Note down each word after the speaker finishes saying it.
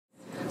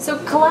So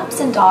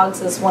collapse in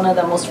dogs is one of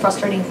the most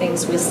frustrating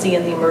things we see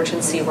in the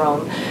emergency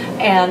room,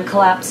 and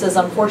collapse is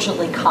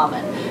unfortunately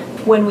common.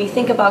 When we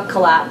think about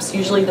collapse,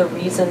 usually the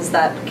reasons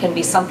that can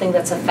be something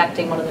that's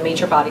affecting one of the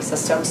major body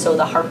systems, so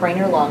the heart, brain,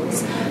 or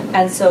lungs,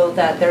 and so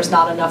that there's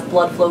not enough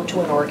blood flow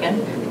to an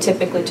organ,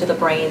 typically to the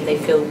brain. They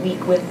feel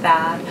weak with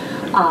that.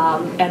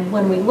 And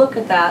when we look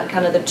at that,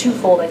 kind of the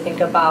twofold I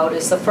think about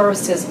is the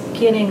first is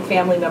getting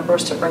family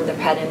members to bring their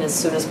pet in as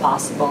soon as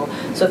possible.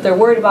 So if they're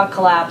worried about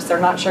collapse, they're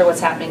not sure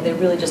what's happening, they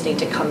really just need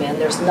to come in.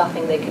 There's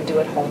nothing they can do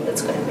at home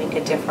that's going to make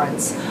a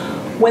difference.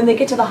 When they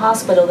get to the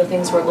hospital, the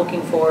things we're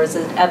looking for is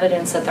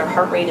evidence that their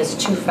heart rate is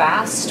too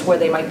fast, where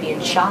they might be in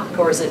shock,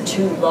 or is it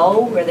too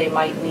low, where they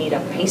might need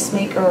a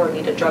pacemaker or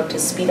need a drug to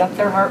speed up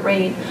their heart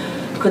rate.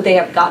 Could they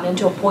have gotten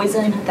into a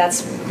poison?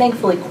 That's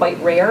thankfully quite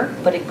rare,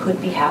 but it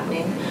could be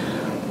happening.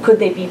 Could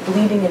they be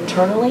bleeding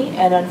internally?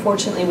 And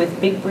unfortunately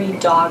with big breed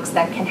dogs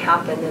that can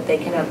happen, that they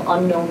can have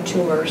unknown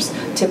tumors,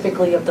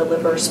 typically of the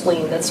liver or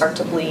spleen, that start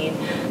to bleed,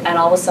 and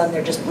all of a sudden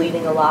they're just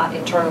bleeding a lot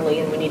internally,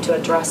 and we need to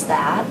address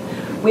that.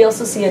 We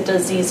also see a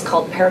disease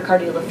called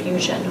pericardial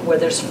effusion, where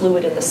there's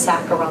fluid in the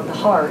sac around the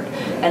heart,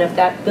 and if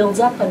that builds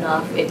up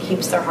enough, it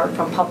keeps their heart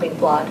from pumping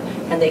blood,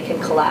 and they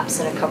can collapse,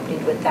 and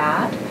accompanied with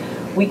that.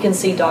 We can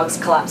see dogs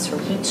collapse from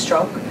heat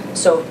stroke.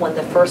 So when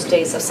the first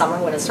days of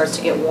summer, when it starts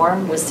to get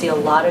warm, we see a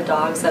lot of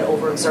dogs that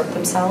overexert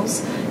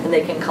themselves, and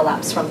they can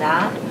collapse from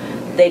that.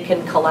 They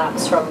can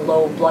collapse from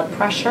low blood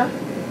pressure,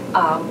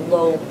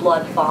 low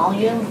blood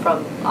volume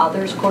from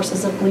other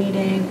courses of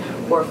bleeding,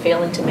 or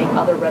failing to make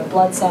other red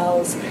blood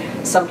cells.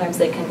 Sometimes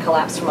they can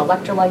collapse from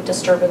electrolyte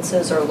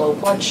disturbances or low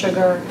blood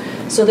sugar.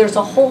 So there's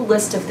a whole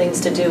list of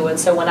things to do, and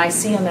so when I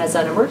see them as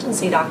an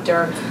emergency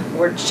doctor,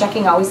 we're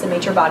checking always the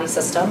major body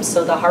systems,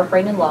 so the heart,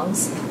 brain, and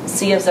lungs,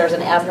 see if there's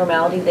an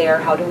abnormality there,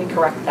 how do we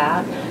correct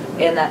that?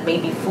 And that may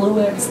be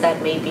fluids,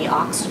 that may be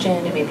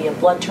oxygen, it may be a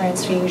blood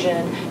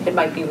transfusion, it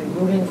might be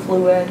removing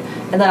fluid,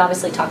 and then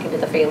obviously talking to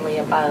the family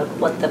about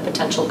what the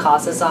potential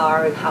causes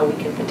are and how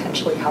we can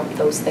potentially help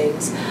those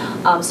things.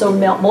 So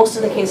most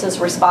of the cases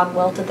respond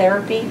well to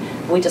therapy.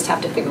 We just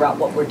have to figure out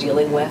what we're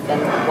dealing with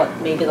and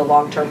what maybe the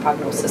long-term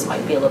prognosis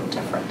might be a little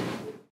different.